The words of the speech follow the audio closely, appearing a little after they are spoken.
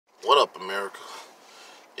What up, America?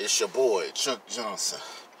 It's your boy, Chuck Johnson,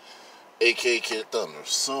 a.k.a. Kid Thunder.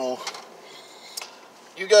 So,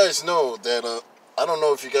 you guys know that, I don't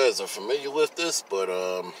know if you guys are familiar with this, but,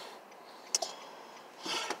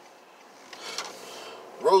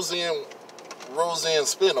 Roseanne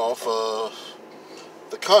spinoff,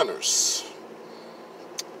 The Connors,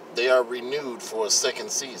 they are renewed for a second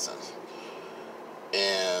season.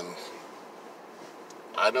 And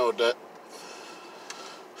I know that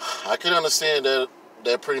I can understand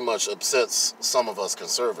that pretty much upsets some of us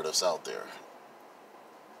conservatives out there,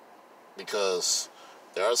 because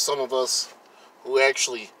there are some of us who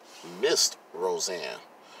actually missed Roseanne.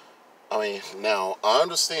 I mean, now I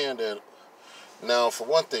understand that. Now, for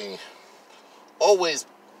one thing, always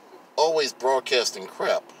broadcasting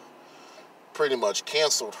crap pretty much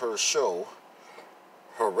canceled her show,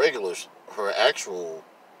 her actual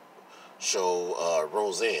show,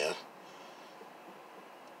 Roseanne.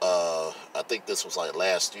 I think this was like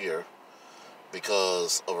last year,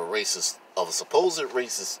 because of a supposed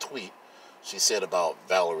racist tweet she said about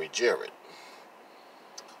Valerie Jarrett.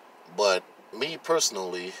 But me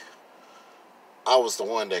personally, I was the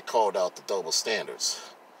one that called out the double standards,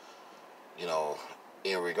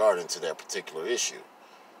 in regarding to that particular issue,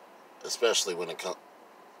 especially when it comes.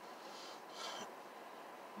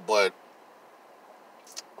 But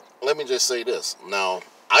let me just say this. Now,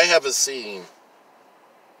 I haven't seen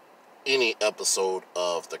any episode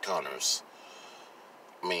of The Connors.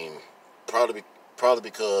 I mean, probably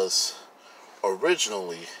because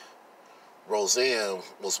originally Roseanne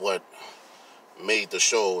was what made the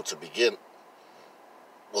show to begin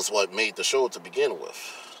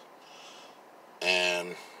with.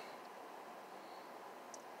 And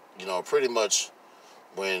pretty much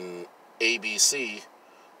when ABC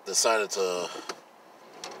decided to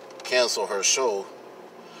cancel her show,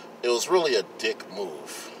 it was really a dick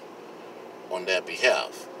move on that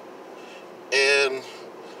behalf. And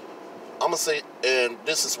I'm gonna say, and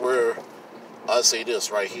this is where I say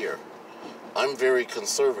this right here. I'm very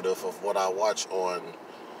conservative of what I watch on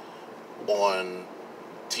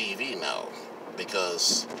TV now,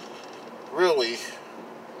 because really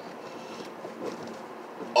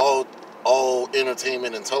all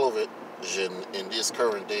entertainment and television in this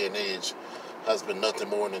current day and age has been nothing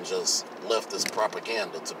more than just leftist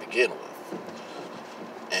propaganda to begin with.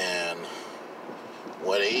 And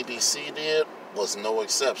what ABC did was no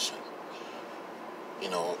exception.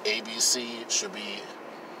 ABC should be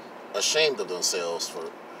ashamed of themselves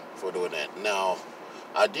for doing that. Now,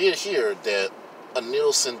 I did hear that a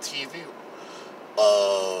Nielsen TV,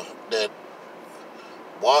 that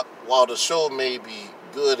while the show may be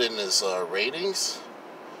good in its ratings,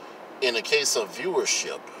 in the case of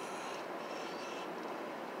viewership,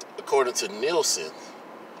 according to Nielsen,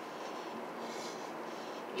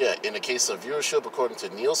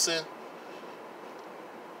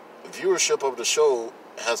 viewership of the show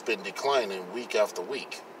has been declining week after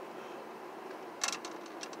week.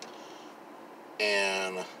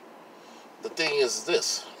 And the thing is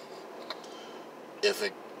this: if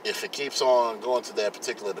it keeps on going to that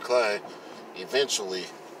particular decline, eventually,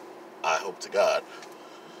 I hope to God,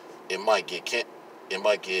 it might get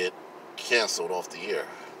canceled off the air.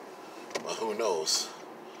 But who knows?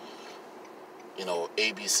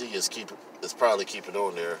 ABC is probably keeping it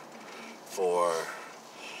on there for,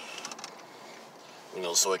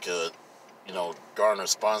 so it could, garner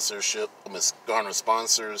sponsors,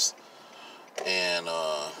 and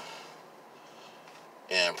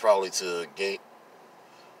probably to gain,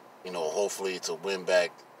 hopefully to win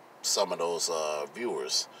back some of those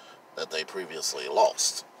viewers that they previously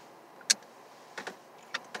lost.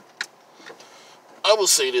 I will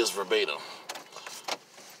say this verbatim.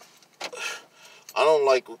 I don't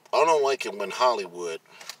like it when Hollywood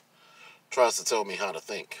tries to tell me how to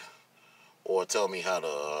think, or tell me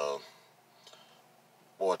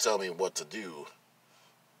what to do,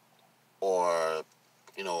 or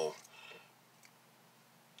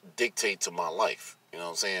dictate to my life. You know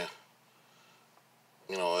what I'm saying?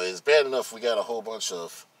 It's bad enough we got a whole bunch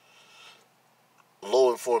of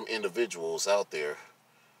low-informed individuals out there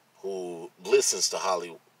who listens to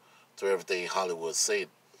everything Hollywood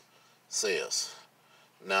says.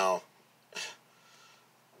 Now,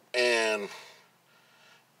 and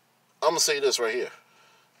I'm gonna say this right here.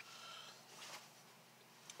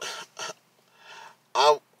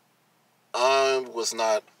 I was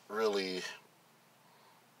not really,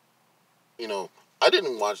 I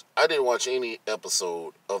didn't watch any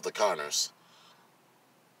episode of The Connors,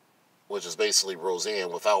 which is basically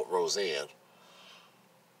Roseanne without Roseanne,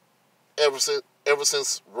 ever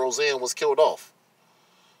since Roseanne was killed off.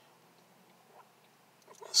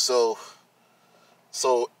 So,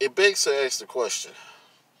 so it begs to ask the question: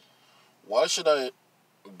 why should I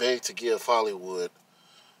beg to give Hollywood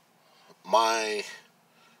my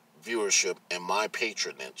viewership and my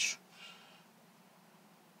patronage?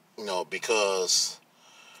 Because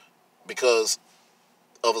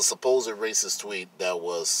of a supposed racist tweet that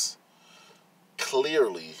was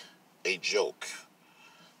clearly a joke.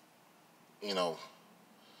 You know,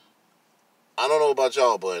 I don't know about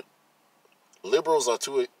y'all, but liberals are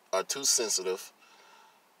too sensitive.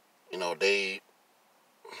 You know, they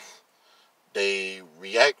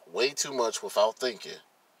react way too much without thinking,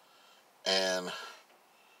 and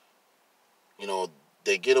you know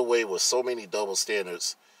they get away with so many double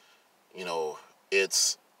standards. You know,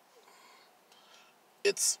 it's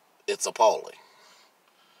it's it's appalling,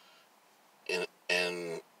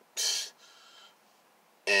 and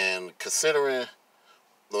and considering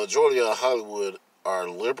the majority of Hollywood are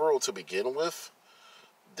liberal to begin with,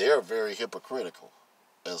 they're very hypocritical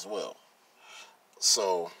as well.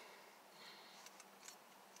 So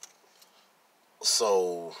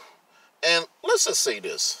so and let's just say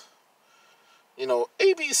this.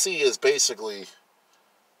 ABC is basically,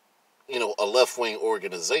 a left wing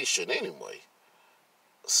organization anyway.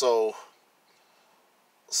 So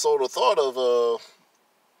so the thought of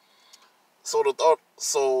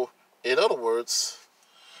so in other words,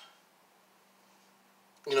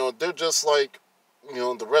 they're just like,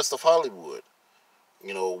 the rest of Hollywood,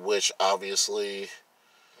 which obviously,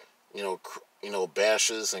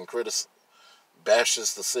 bashes and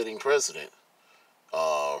bashes the sitting president,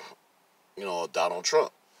 uh, Donald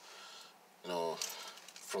Trump, you know,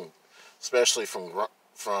 from especially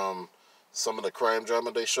from some of the crime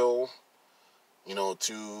drama they show,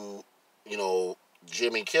 to you know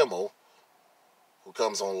Jimmy Kimmel, who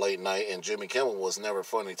comes on late night, and Jimmy Kimmel was never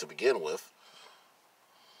funny to begin with,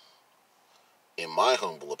 in my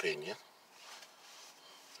humble opinion.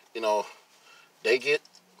 You know, they get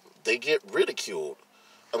they get ridiculed.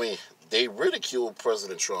 I mean, they ridicule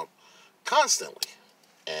President Trump constantly,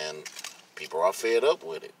 and people are fed up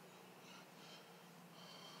with it.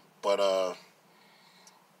 But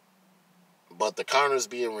but the Connors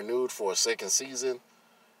being renewed for a second season,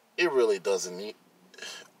 it really doesn't need.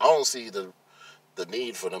 I don't see the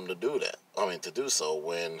need for them to do that. I mean, to do so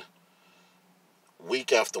when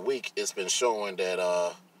week after week it's been showing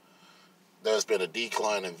that there's been a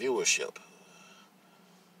decline in viewership.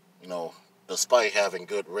 You know, despite having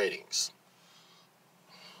good ratings,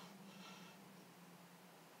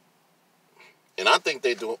 and I think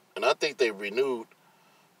they do. And I think they renewed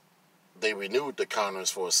the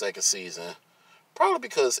Connors for a second season, probably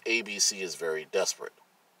because ABC is very desperate.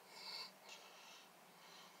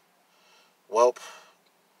 Well,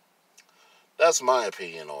 that's my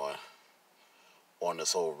opinion on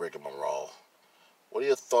this whole rigmarole. What are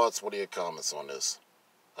your thoughts? What are your comments on this?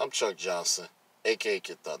 I'm Chuck Johnson, a.k.a.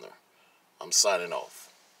 Kid Thunder. I'm signing off.